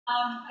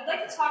I'd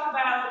like to talk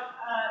about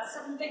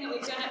something that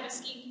we've done at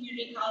Mesquite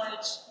Community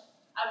College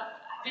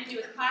having to do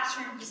with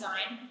classroom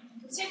design.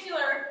 In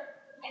particular,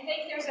 I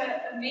think there's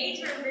a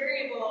major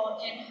variable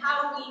in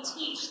how we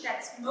teach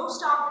that's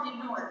most often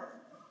ignored.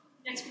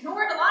 And it's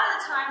ignored a lot of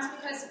the times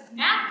because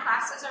math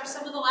classes are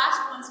some of the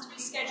last ones to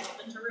be scheduled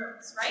into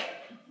rooms, right?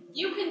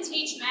 You can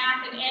teach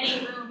math in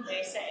any room,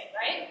 they say,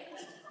 right?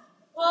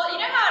 Well, you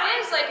know how it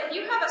is, like if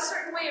you have a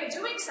certain way of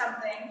doing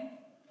something,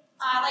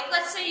 like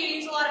let's say you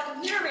use a lot of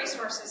computer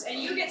resources and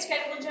you get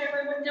scheduled into a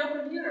room with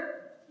no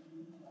computer.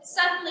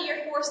 Suddenly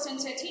you're forced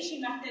into a teaching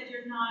method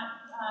you're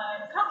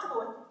not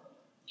comfortable with,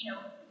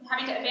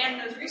 having to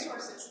abandon those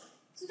resources.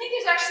 So I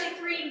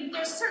think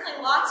there's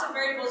certainly lots of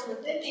variables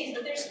within these,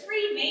 but there's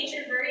three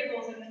major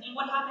variables in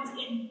what happens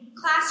in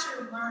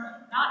classroom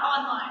learning, not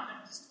online,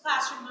 but just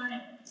classroom learning.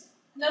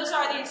 And those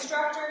are the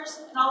instructors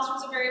and all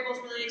sorts of variables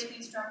related to the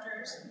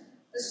instructors.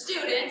 The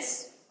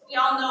students, we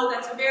all know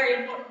that's a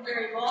very important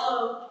variable,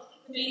 although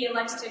the media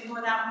likes to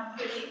ignore that one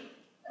completely.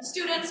 And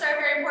students are a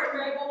very important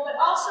variable, but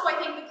also I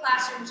think the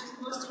classroom, which is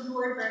the most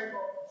ignored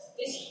variable,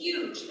 is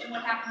huge in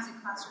what happens in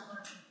classroom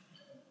learning.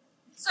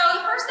 So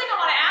the first thing I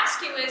want to ask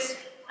you is,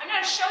 I'm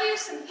going to show you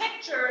some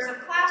pictures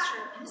of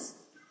classrooms,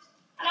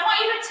 and I want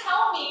you to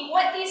tell me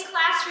what these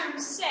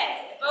classrooms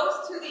say,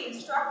 both to the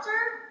instructor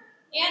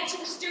and to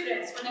the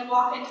students when they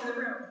walk into the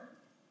room.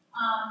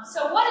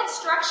 So what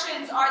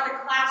instructions are the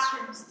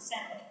classrooms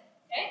sending?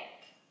 Okay?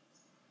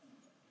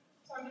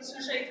 So I'm just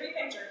going to show you three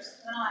pictures,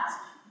 and then I'll ask.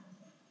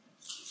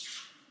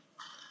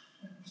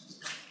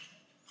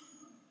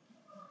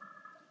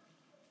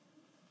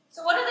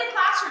 So what do the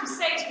classrooms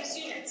say to the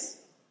students?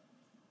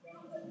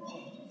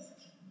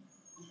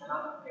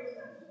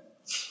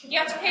 You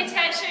have to pay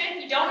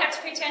attention, you don't have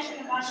to pay attention,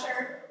 I'm not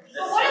sure.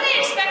 But what are they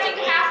expecting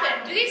to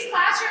happen? Do these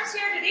classrooms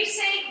here, do they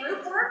say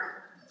group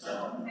work?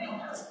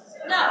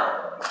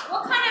 No.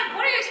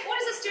 What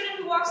is a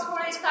student who walks into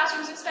one of these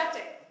classrooms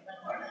expecting?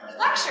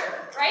 Lecture,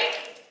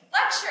 right?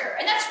 Lecture.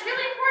 And that's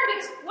really important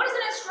because what is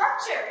an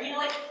instructor?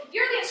 If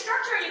you're the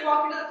instructor and you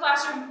walk into the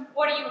classroom,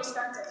 what are you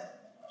expecting?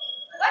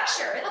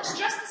 Lecture. It looks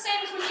just the same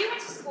as when you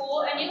went to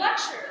school and you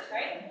lectured,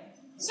 right?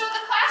 So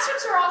the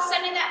classrooms are all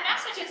sending that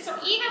message, and so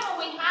even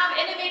when we have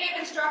innovative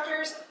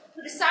instructors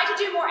who decide to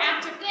do more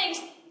active things,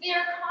 they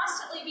are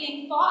constantly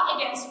being fought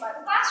against by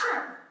the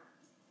classroom.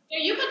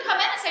 You can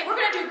come in and say, we're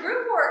going to do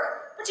group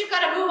work, but you've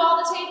got to move all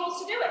the tables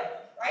to do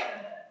it, right?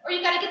 Or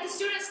you've got to get the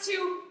students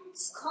to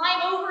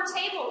climb over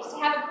tables to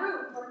have a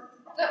group. Or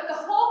the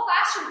whole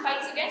classroom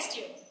fights against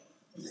you.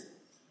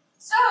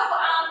 So,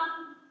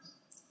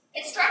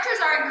 instructors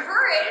are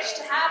encouraged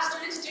to have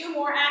students do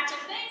more active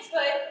things,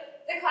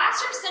 but the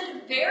classroom send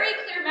a very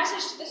clear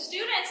message to the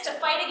students to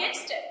fight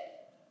against it.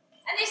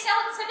 And they send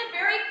a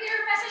very clear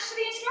message to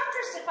the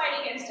instructors to fight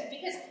against it.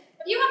 Because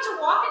if you have to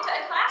walk into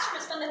a classroom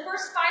and spend the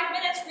first 5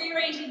 minutes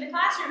rearranging the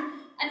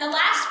classroom, and the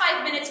last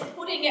 5 minutes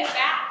putting it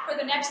back for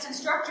the next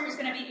instructor who's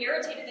going to be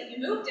irritated that you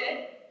moved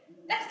it,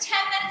 that's 10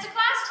 minutes of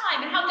class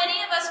time. And how many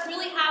of us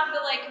really have the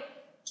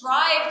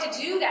drive to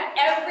do that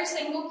every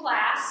single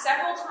class,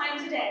 several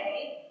times a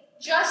day,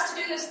 just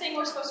to do this thing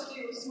we're supposed to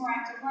do, which is more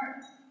active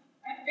learning?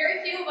 Right? Very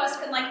few of us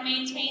can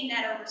maintain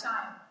that over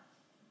time.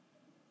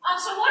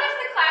 So what if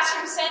the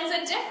classroom sends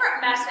a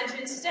different message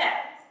instead?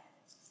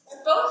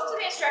 Both to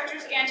the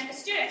instructors and to the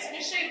students. I'm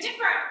going to show you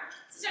different.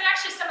 These are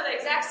actually some of the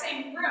exact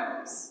same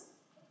rooms,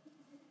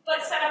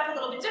 but set up a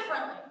little bit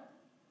differently.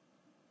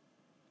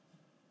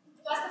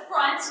 That's the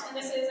front, and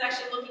this is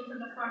actually looking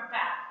from the front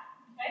back.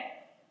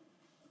 Okay?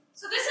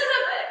 So this is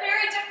a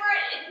very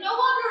different,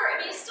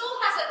 it still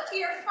has a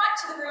clear front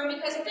to the room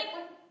because I think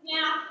with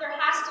math there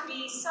has to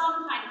be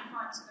some kind of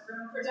front to the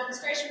room for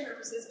demonstration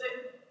purposes.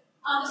 But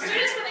the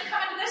students, when they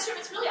come into this room,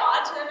 it's really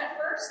odd to them at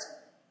first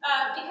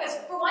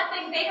because, for one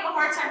thing, they have a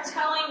hard time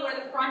telling where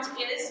the front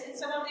is in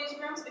some of these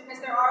rooms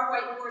because there are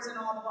whiteboards on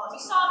all the walls.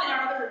 You saw them in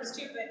our other rooms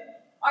too,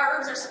 but our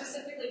rooms are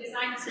specifically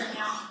designed this way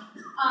now.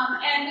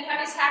 And we have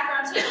these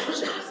half-round tables,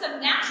 which puts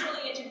them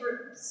naturally into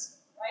groups,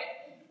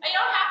 right? And you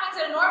know what happens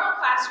in a normal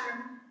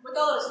classroom with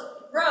all those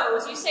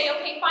rows? You say,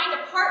 okay, find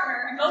a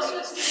partner, and most of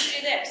the students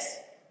do this.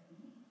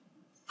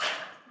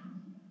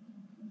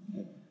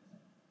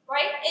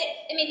 Right?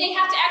 They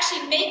have to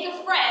actually make a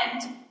friend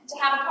to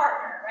have a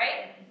partner,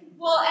 right?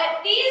 Well,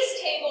 at these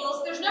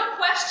tables, there's no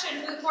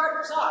question who the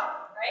partners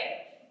are,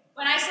 right?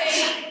 When I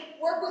say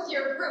work with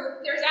your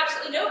group, there's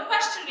absolutely no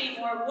question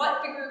anymore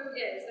what the group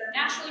is. They're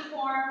naturally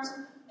formed.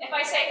 If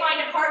I say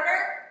find a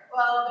partner,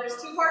 well,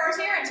 there's 2 partners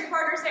here and 2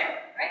 partners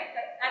there, right?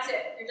 That's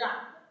it. You're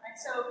done. Right?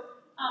 So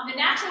the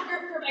natural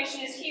group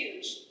formation is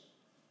huge.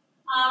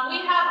 We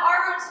have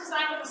our rooms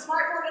designed with a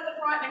smartboard at the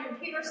front and a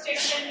computer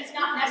station. It's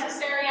not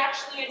necessary,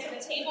 actually.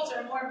 The tables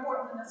are more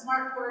important than the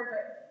smartboard,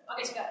 but I'll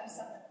get to that in a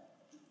second.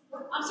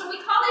 So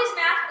we call these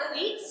math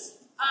elites.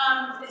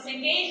 This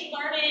engaged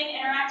learning,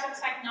 interactive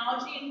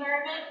technology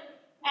environment.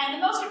 And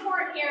the most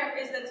important here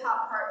is the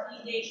top part,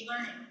 the engaged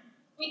learning.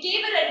 We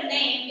gave it a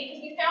name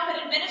because we found that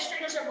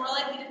administrators are more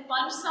likely to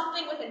fund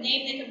something with a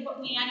name they can put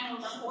in the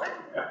annual report.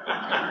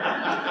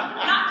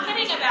 I'm not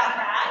kidding about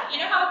that. You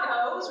know how it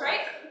goes, right?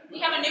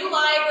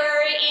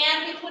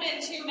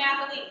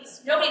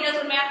 Nobody knows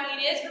what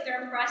mathlete is, but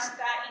they're impressed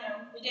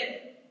that, we did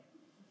it.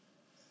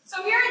 So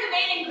here are the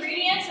main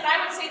ingredients, and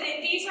I would say that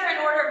these are in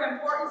order of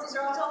importance. These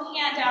are all the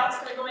handouts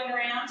that are going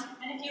around.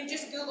 And if you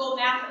just Google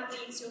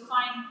mathletes, you'll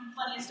find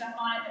plenty of stuff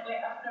on it that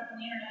I put up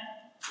on the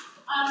internet.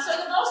 So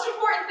the most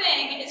important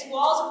thing is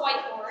walls of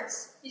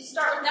whiteboards. You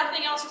start with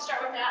nothing else, you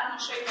start with that, and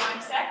I'll show you why in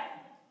a sec.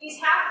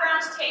 These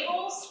half-round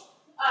tables,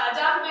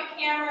 document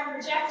camera,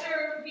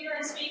 projector, computer,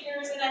 and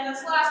speakers, and then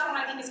this last one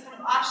I think is kind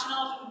of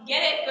optional. If you can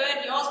get it,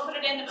 good. You always put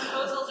it in the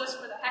proposal just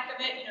for the heck of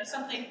it,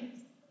 something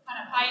kind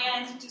of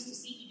high-end just to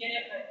see if you get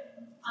it,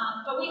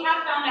 but we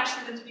have found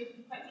actually them to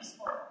be quite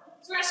useful.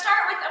 So we're going to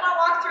start with, I'm going to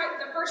walk through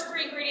the first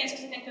 3 ingredients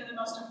because I think they're the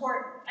most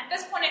important. At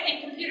this point, I think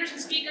computers and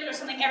speakers are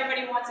something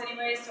everybody wants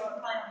anyway, so I'm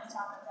probably not going to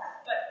talk about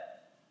that. But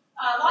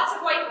lots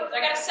of whiteboards.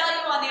 I got to sell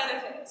you on the other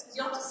things because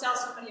you'll have to sell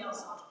somebody else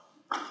on.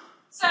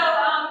 So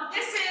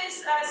this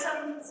is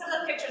some of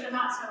the pictures are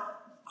not so.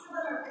 Some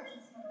of them are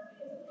pictures, some of them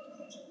are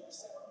videos.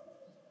 So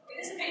okay,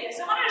 this is a video.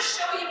 So I wanted to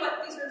show you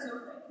what these rooms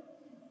look like.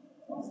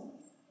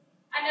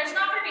 And there's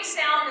not going to be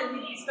sound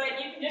in these, but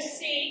you can just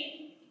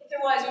see if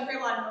there was, you'd hear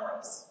a lot of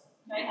noise.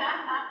 Okay?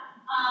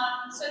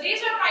 So these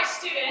are my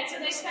students,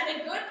 and they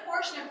spend a good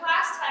portion of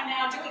class time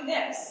now doing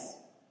this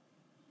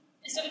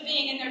instead of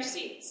being in their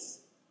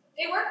seats.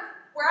 They work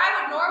where I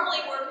would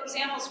normally work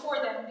examples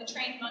for them, the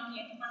trained monkey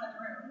in front of the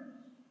room.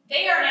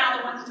 They are now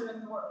the ones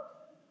doing the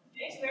work.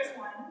 Okay, so there's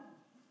one.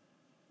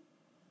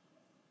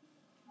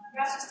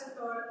 That's just a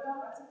photo.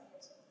 No, that's a video.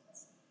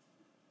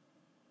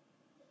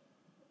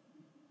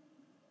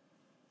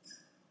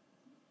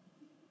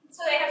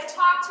 So they have to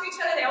talk to each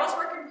other. They always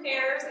work in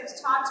pairs. They have to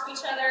talk to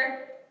each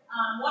other.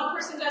 One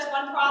person does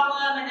one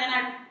problem, and then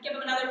I give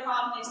them another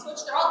problem. They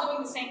switch. They're all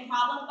doing the same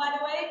problem, by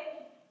the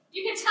way.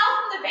 You can tell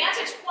from the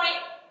vantage point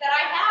that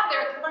I have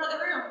there at the front of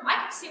the room.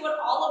 I can see what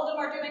all of them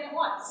are doing at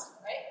once,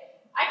 right?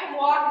 I can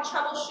walk and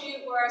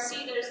troubleshoot where I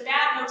see there's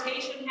bad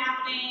notation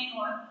happening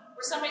or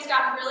where somebody's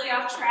gotten really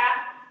off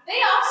track. They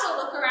also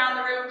look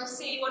around the room to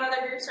see what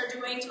other groups are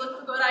doing, to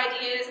look for good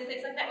ideas and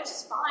things like that, which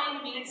is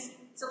fine. I mean, it's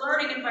a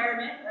learning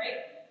environment,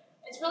 right?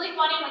 It's really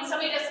funny when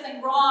somebody does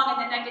something wrong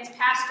and then that gets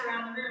passed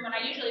around the room, and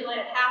I usually let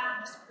it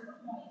happen just to prove a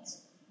point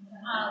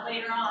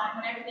later on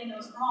when everything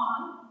goes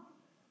wrong.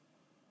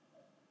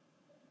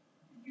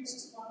 Here's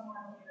just one more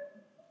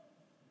here.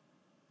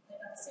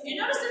 So you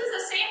notice this is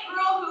the same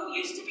girl who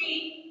used to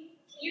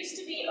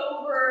be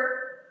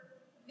over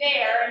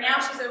there, and now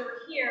she's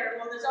over here.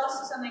 Well, there's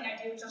also something I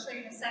do, which I'll show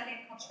you in a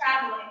second, called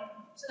traveling,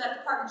 so that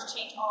departments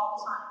change all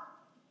the time.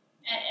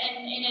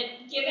 And in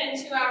a given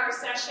 2-hour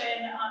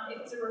session,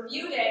 if it's a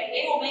review day,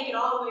 they will make it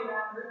all the way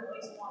around the room at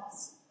least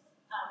once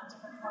with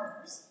different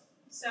partners.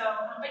 So,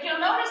 but you'll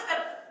notice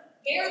that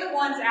they're the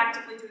ones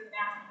actively doing the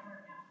math in the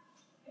room now.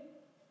 Okay?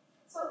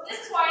 So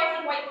this is why I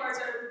think whiteboards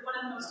are one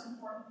of the most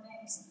important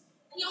things.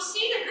 And you'll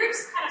see the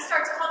groups kind of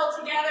start to huddle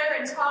together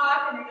and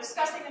talk, and they're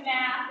discussing the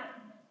math.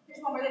 And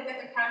here's one where they've got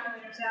their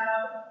calculators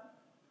out.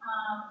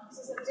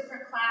 This is a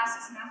different class,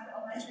 it's math for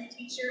elementary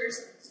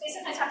teachers. They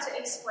sometimes have to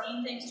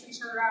explain things to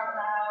each other out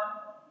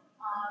loud.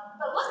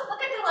 But look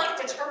at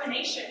the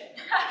determination.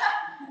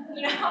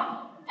 And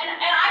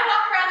I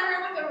walk around the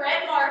room with a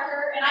red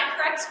marker and I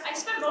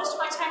spend most of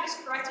my time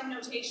just correcting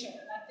notation.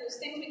 Like there's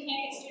things we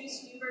can't get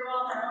students to do very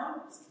well on their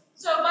own.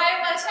 So by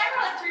the time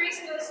we're like 3 weeks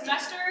into the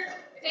semester,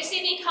 if they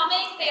see me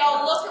coming, they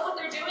all look at what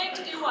they're doing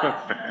to do what?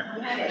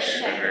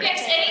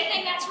 Fix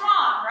anything that's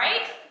wrong,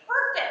 right?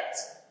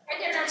 Perfect. Right,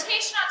 their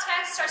notation on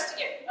text starts to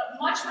get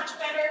much, much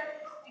better.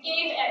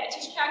 I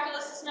teach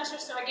calculus this semester,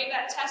 so I gave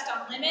that test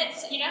on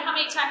limits. And you know how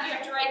many times you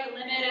have to write the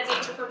limit as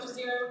h approaches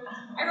 0?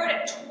 I wrote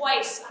it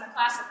twice on a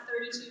class of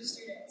 32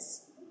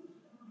 students.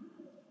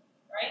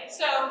 Right?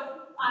 So,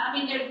 I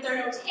mean,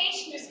 their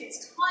notation just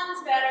gets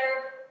tons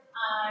better.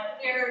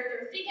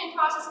 Their thinking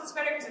process is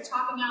better because they're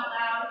talking out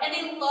loud. And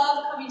they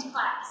love coming to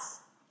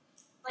class.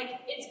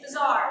 Like, it's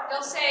bizarre.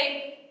 They'll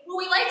say, well,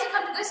 we like to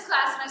come to this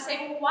class, and I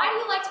say, well, why do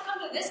you like to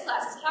come to this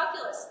class? It's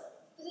calculus.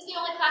 This is the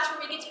only class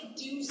where we get to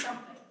do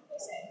something, they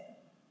say.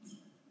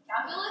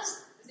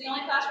 Calculus is the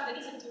only class where they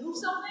get to do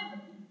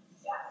something?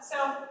 Yeah,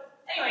 so,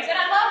 anyways, and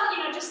I love,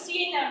 just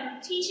seeing them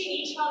teaching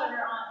each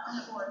other on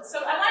the board. So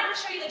I wanted to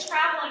show you the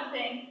traveling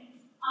thing.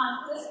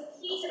 The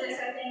key to this,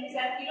 I think, is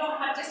that you don't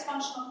have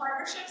dysfunctional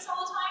partnerships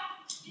all the time.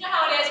 You know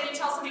how it is when you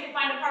tell somebody to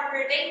find a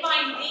partner, they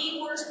find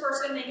the worst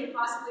person they could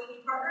possibly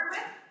be partnered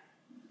with.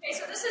 Okay,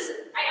 so this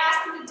is, I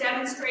asked them to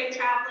demonstrate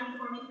traveling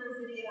for me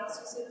for a video,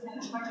 so see the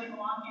benchmarking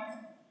along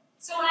here.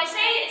 So when I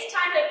say it's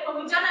time to,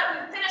 when we've done it,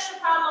 we've finished the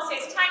problem, I'll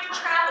say it's time to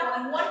travel,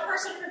 and one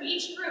person from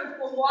each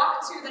group will walk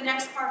to the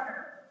next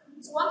partner.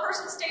 So one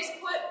person stays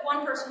put,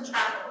 one person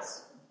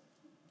travels.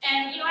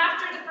 And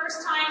after the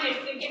first time,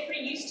 they get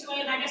pretty used to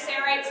it, and I just say,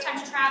 all right, it's time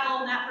to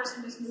travel, and that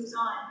person just moves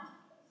on.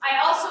 I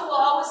also will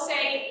always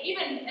say,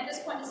 even at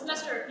this point in the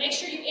semester, make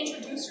sure you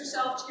introduce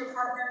yourself to your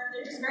partner.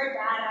 They're just very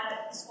bad at it,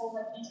 this whole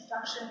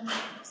introduction,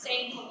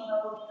 saying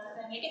hello,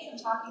 thing. It gets them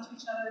talking to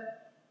each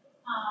other.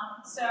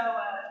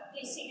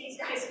 You see these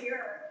guys here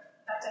are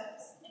about to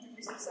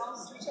introduce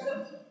themselves to each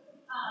other.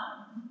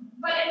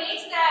 But it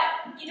means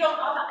that you don't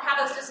have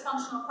those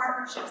dysfunctional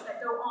partnerships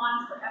that go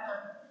on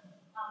forever,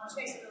 which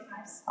makes it really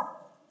nice.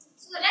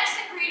 So the next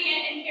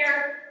ingredient in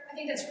here, I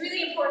think that's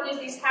really important, is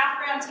these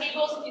half-round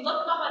tables. If you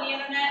look them up on the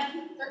internet,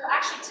 they're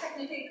actually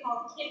technically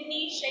called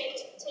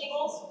kidney-shaped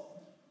tables.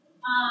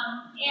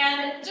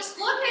 And just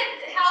look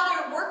at how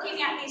they're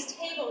working at these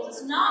tables.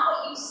 It's not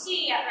what you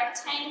see at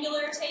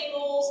rectangular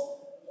tables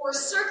or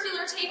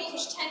circular tables,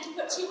 which tend to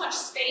put too much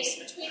space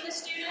between the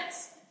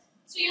students.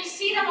 So you'll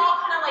see them all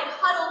kind of like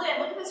huddled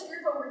in. Look at this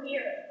group over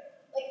here,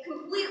 like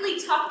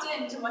completely tucked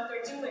into what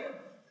they're doing.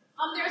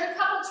 There's a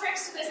couple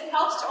tricks to this. It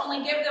helps to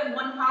only give them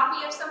one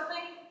copy of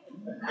something.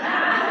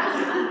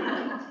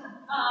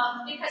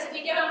 Because if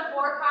you give them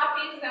 4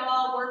 copies, they'll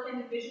all work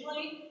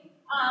individually.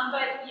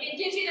 But it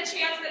gives you the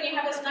chance that you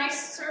have this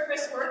nice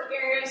surface work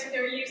area, so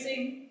they're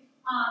using,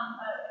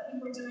 I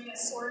think we're doing a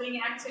sorting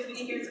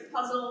activity here. It's a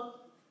puzzle.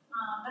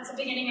 That's a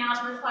beginning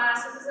algebra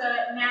class. This is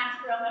a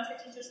math for elementary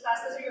teachers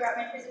class. Those of you who were at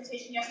my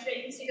presentation yesterday,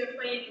 you can see they're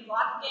playing the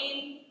block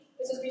game.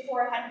 This was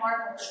before I had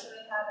marbles, so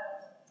they had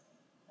an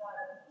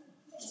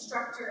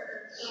instructor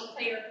or little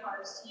player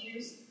cards to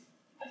use.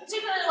 I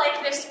particularly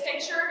like this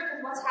picture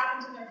because what's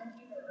happened to their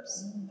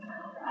computers?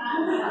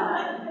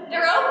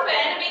 They're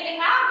open, I mean they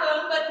have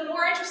them, but the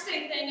more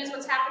interesting thing is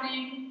what's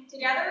happening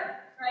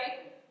together,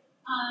 right?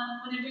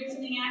 When they're doing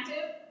something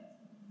active.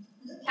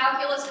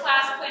 Calculus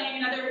class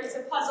playing another, it's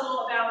a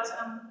puzzle about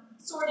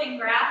sorting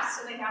graphs,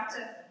 so they have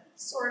to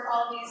sort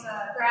all these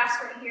graphs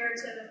right here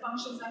to the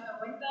functions that go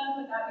with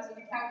them without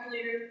using a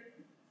calculator.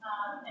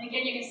 And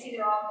again, you can see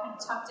they're all kind of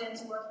tucked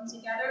into working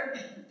together.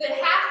 The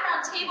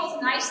half-round tables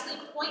nicely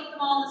point them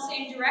all in the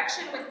same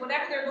direction, with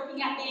whatever they're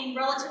looking at being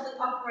relatively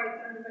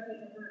upright for everybody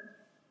in the group.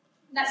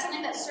 And that's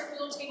something that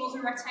circular tables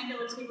or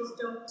rectangular tables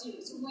don't do.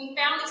 So when we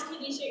found these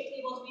kidney-shaped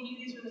tables, we knew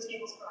these were the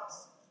tables for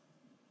us.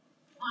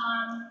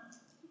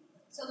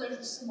 So there's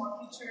just some more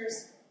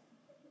pictures.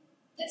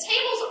 The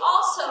tables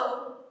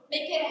also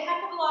make it a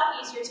heck of a lot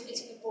easier to get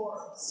to the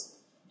boards.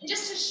 And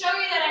just to show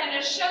you that, I'm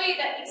going to show you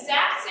that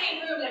exact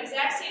same room, that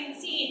exact same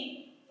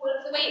scene,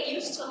 with the way it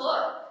used to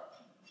look,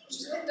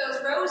 which is with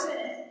those rows in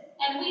it.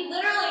 And we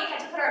literally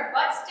had to put our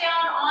butts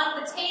down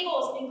on the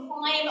tables and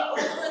climb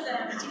over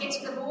them to get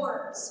to the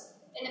boards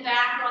in the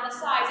back or on the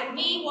sides. And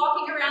me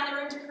walking around the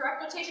room to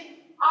correct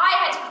notation, I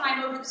had to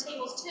climb over the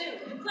tables too.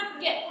 We couldn't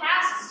get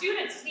past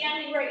students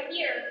standing right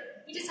here.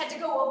 We just had to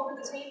go over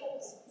the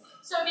tables.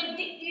 So I mean,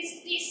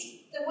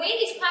 the way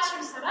these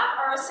classrooms set up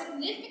are a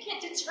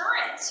significant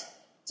deterrent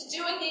to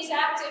doing these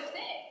active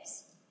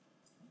things.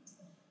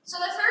 So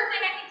the third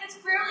thing I think that's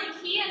fairly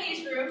key in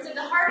these rooms, and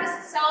the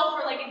hardest sell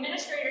for like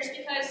administrators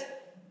because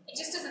it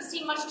just doesn't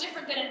seem much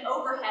different than an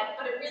overhead,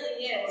 but it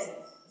really is.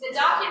 The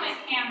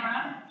document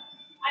camera.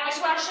 I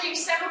just want to show you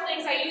several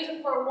things I use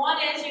it for. One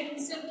is you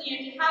can simply,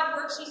 if you have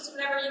worksheets or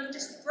whatever, you can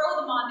just throw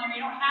them on there.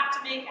 You don't have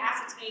to make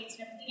acetates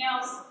and everything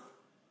else.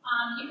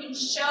 You can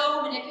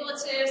show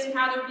manipulatives and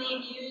how they're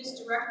being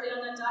used directly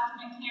on the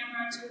document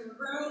camera to the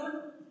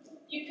room.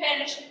 You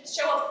can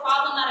show a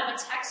problem out of a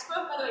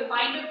textbook. By the way,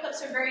 binder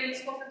clips are very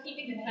useful for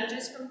keeping the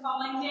pages from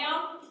falling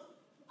down.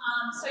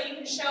 So you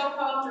can show a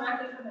problem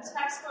directly from the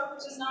textbook,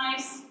 which is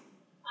nice.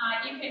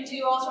 You can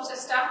do all sorts of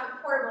stuff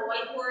with portable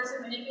whiteboards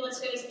and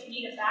manipulatives if you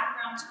need a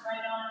background to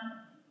write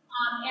on.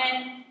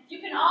 And you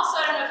can also,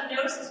 I don't know if you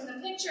noticed this in the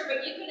picture,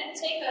 but you can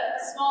take a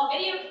small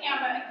video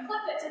camera and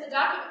clip it to the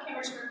document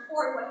camera to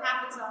record what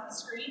happens on the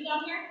screen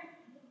down here.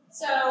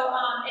 So,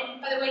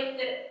 and by the way,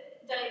 the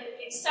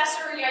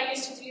accessory I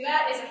use to do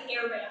that is a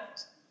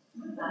hairband.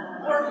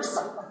 Works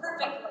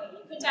perfectly.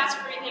 You couldn't ask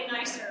for anything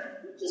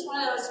nicer. Just one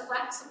of those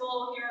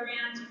flexible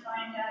hairbands you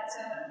find at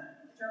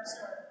the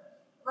drugstore.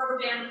 Rubber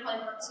band would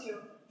probably work too.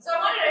 So I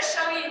wanted to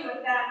show you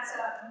what that,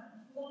 a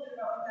little bit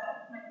about what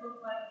that might look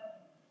like.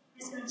 I'm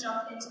just going to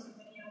jump into the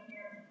video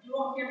here. You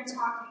won't hear me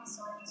talking,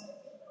 so I need to get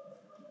a little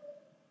bit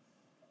further.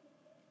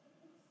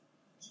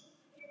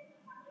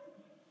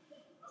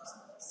 I'll just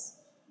let this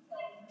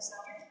play for a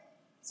second.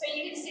 So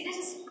you can see this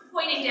is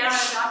pointing down at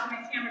a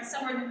document camera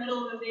somewhere in the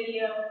middle of the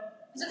video.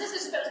 So this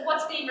is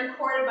what's being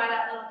recorded by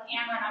that little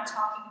camera, and I'm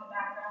talking in the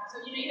background. So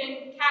you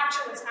can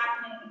capture what's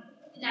happening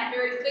in that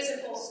very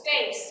physical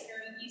space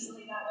very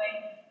easily that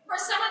way. Of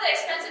course, some of the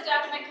expensive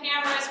document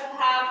cameras will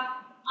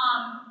have,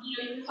 you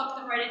can hook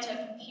them right into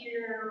a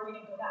computer, or we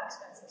can go that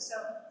expensive. So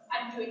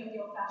I'm doing it the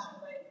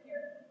old-fashioned way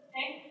here.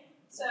 Okay.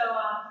 So,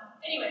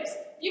 anyways,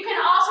 you can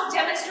also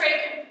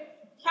demonstrate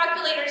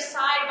calculators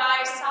side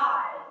by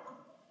side.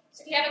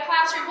 So if you have a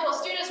classroom full of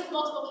students with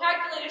multiple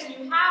calculators, and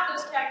you have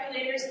those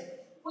calculators,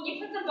 when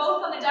you put them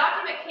both on the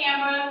document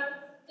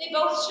camera, they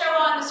both show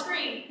on the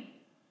screen.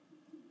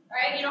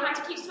 Right? You don't have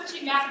to keep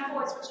switching back and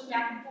forth, You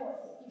can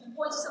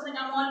point to something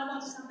on one,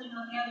 point to something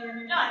on the other,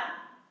 and you're done.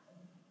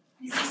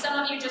 You see some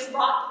of you just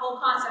brought the whole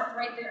concept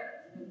right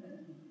there.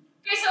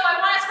 Okay, so I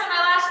want to spend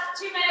my last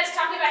 2 minutes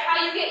talking about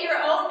how you get your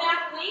own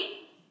math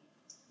week.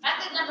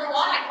 Method number 1,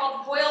 I call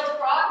the boiled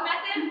frog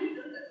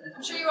method.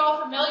 I'm sure you're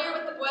all familiar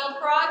with the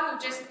boiled frog who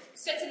just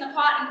sits in the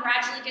pot and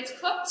gradually gets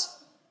cooked.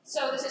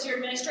 So this is your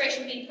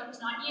administration being cooked,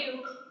 not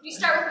you. You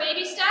start with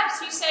baby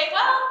steps. You say,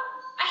 well,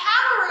 I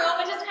have a room,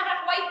 it doesn't have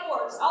enough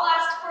whiteboards. I'll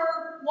ask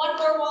for 1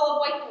 more wall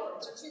of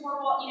whiteboards or 2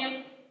 more walls.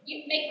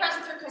 You make friends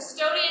with your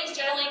custodians.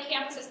 Generally,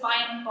 campuses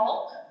buy in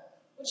bulk,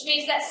 which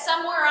means that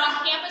somewhere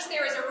on campus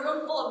there is a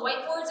room full of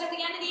whiteboards at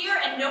the end of the year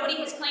and nobody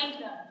has claimed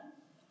them.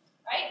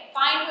 Right?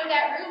 Find where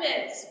that room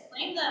is.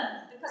 Claim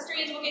them. The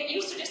custodians will get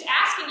used to just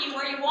asking you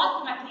where you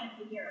want them at the end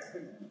of the year.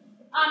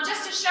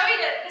 Just to show you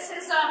that this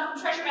is from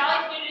Treasure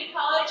Valley Community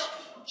College,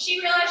 she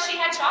realized she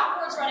had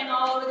chalkboards running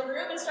all over the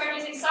room and started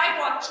using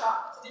sidewalk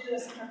chalk to do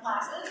this in her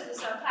classes. This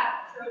is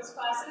Pat Throat's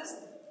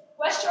classes.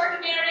 West Shore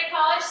Community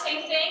College,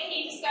 same thing.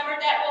 He discovered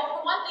that, well,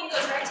 for one thing,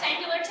 those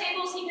rectangular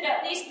tables, he could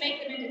at least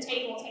make them into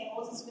tables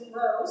instead of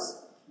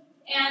rows.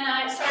 And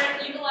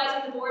started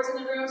utilizing the boards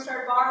in the room,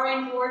 started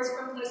borrowing boards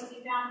from places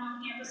he found on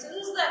campus. So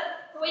this is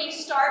the way you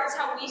start. It's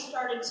how we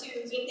started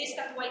too. We at least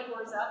got the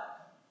whiteboards up.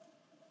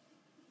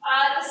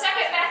 The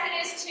second method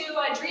is to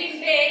dream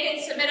big and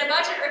submit a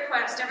budget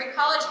request. Every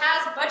college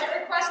has a budget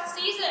request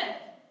season.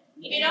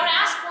 If you don't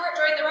ask for it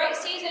during the right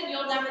season,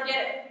 you'll never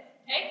get it.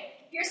 Okay?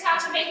 Here's how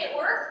to make it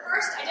work.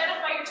 First,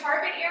 identify your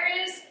target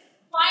areas.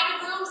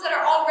 Find rooms that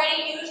are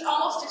already used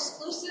almost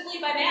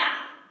exclusively by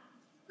math.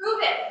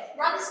 Prove it.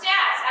 Run the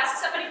stats. Ask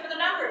somebody for the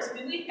numbers. I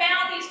mean, we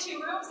found these 2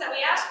 rooms that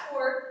we asked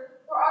for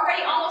were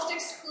already almost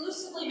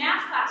exclusively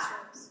math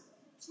classrooms.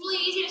 It's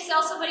really easy to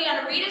sell somebody on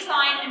a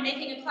redesign and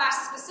making a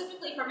class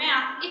specifically for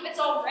math if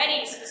it's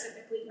already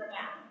specifically for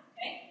math.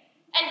 Okay?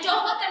 And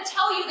don't let them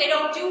tell you they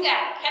don't do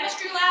that.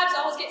 Chemistry labs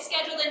always get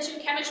scheduled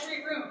into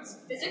chemistry rooms.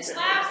 Physics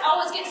labs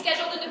always get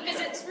scheduled into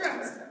physics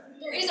rooms.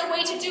 There is a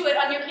way to do it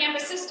on your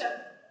campus system.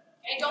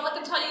 Okay? Don't let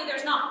them tell you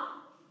there's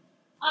not.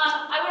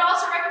 I would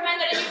also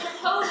recommend that in your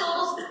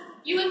proposals,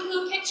 you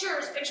include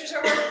pictures. Pictures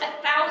are worth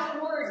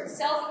 1,000 words. It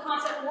sells the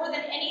concept more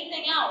than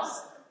anything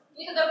else.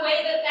 Look at the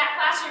way that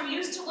classroom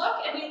used to look,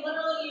 and we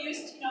literally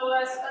used,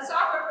 a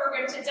software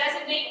program to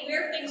designate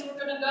where things were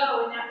going to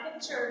go in that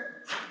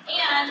picture,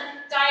 and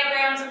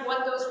diagrams of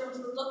what those rooms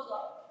would look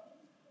like.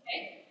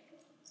 Okay?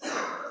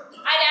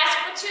 I'd ask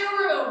for 2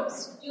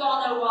 rooms. You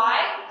all know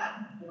why?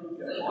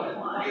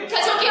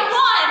 Because you'll get 1,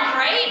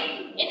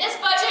 right? In this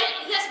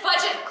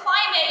budget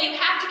climate, you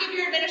have to give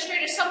your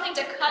administrator something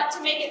to cut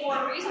to make it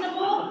more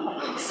reasonable.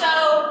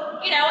 So,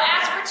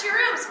 ask for 2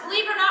 rooms.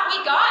 Believe it or not,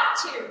 we got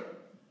 2.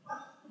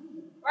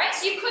 Right?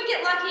 So you could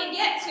get lucky and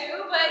get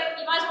 2, but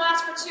you might as well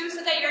ask for 2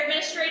 so that your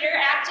administrator,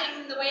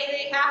 acting the way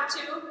they have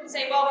to, can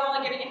say, well, we're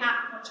only giving you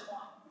half of what you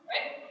want.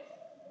 Right?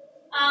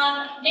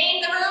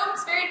 Name the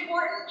rooms, very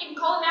important. You can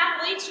call them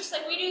athletes just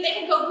like we do. They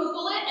can go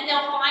Google it and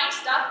they'll find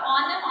stuff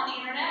on them on the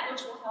internet,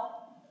 which will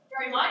help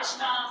very much.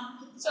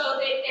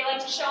 So they like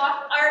to show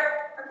off.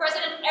 Our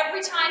president,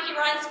 every time he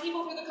runs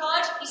people through the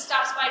college, he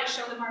stops by to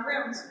show them our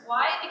rooms.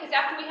 Why? Because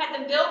after we had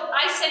them built,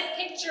 I sent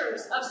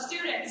pictures of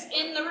students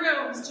in the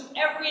rooms to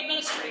every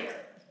administrator.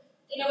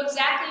 They know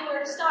exactly where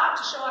to stop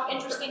to show off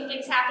interesting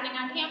things happening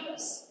on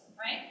campus.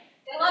 Right?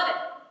 They love it.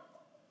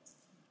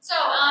 So,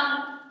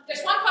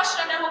 there's one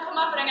question I know will come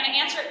up, but I'm going to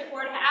answer it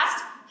before it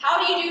asked. How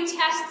do you do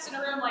tests in a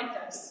room like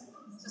this?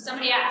 So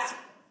somebody asked.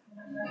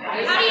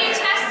 How do you do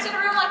tests in a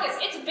room like this?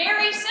 It's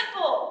very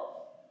simple.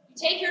 You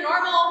take your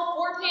normal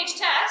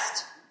 4-page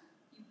test,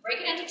 you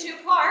break it into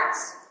 2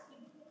 parts, you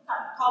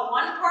call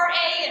one part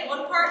A and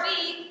one part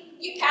B,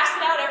 you pass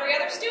it out every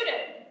other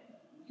student.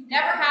 You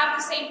never have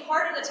the same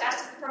part of the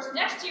test as the person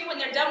next to you. When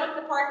they're done with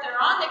the part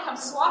they're on, they come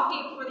swap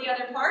you for the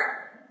other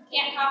part. You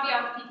can't copy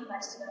off the people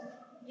next to them.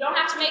 You don't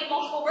have to make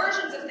multiple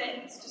versions of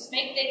things. Just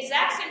make the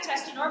exact same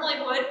test you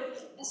normally would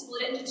and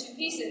split it into 2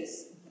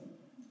 pieces.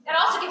 That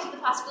also gives you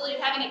the possibility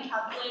of having a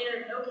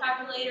calculator, no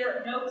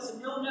calculator, notes,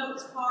 and no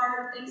notes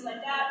card, things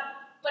like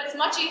that. But it's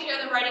much easier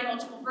than writing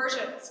multiple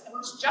versions. It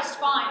works just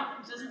fine.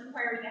 It doesn't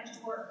require any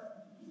extra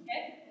work.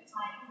 Okay?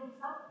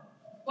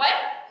 What?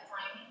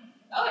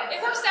 Oh,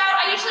 it works out.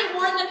 I usually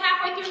warn them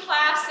halfway through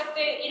class. If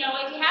they,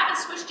 if you haven't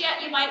switched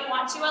yet, you might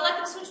want to. I let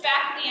them switch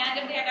back at the end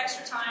if they have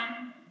extra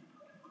time.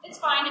 It's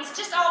fine. It's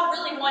just all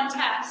really one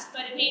test.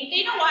 But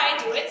they know why I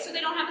do it, so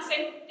they don't have the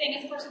same thing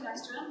as the person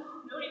next to them.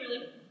 Nobody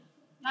really.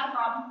 Not a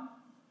problem.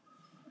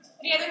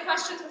 Any other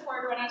questions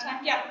before we run out of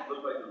time? Yeah? It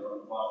looked like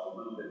you lost a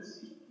little bit of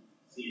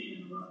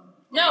seating in the room.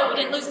 No, we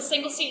didn't lose a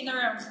single seat in the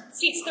room. It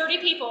seats 30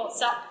 people.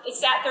 It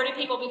sat 30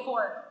 people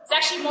before. It's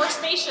actually more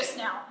spacious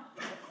now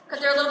because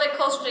they're a little bit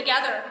closer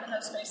together in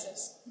those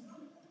spaces.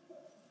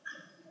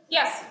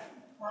 Yes?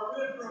 Well,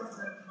 we have rooms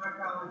at my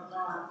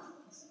college,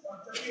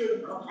 a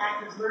few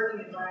active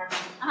learning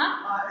environments.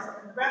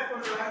 And the best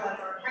ones I like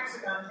are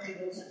hexagon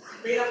tables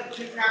made up of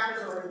 2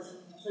 trapezoids.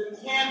 So you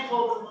can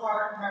pull them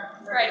apart and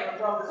have regular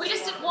rows. We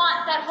just didn't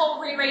want that whole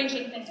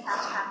rearranging thing to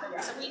have to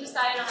happen, so we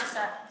decided on a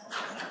set.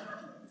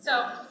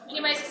 So,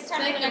 anyways, it's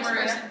time for the next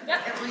person. Yep.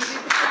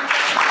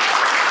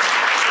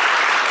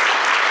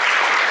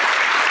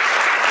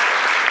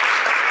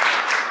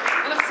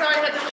 I'm sorry I had to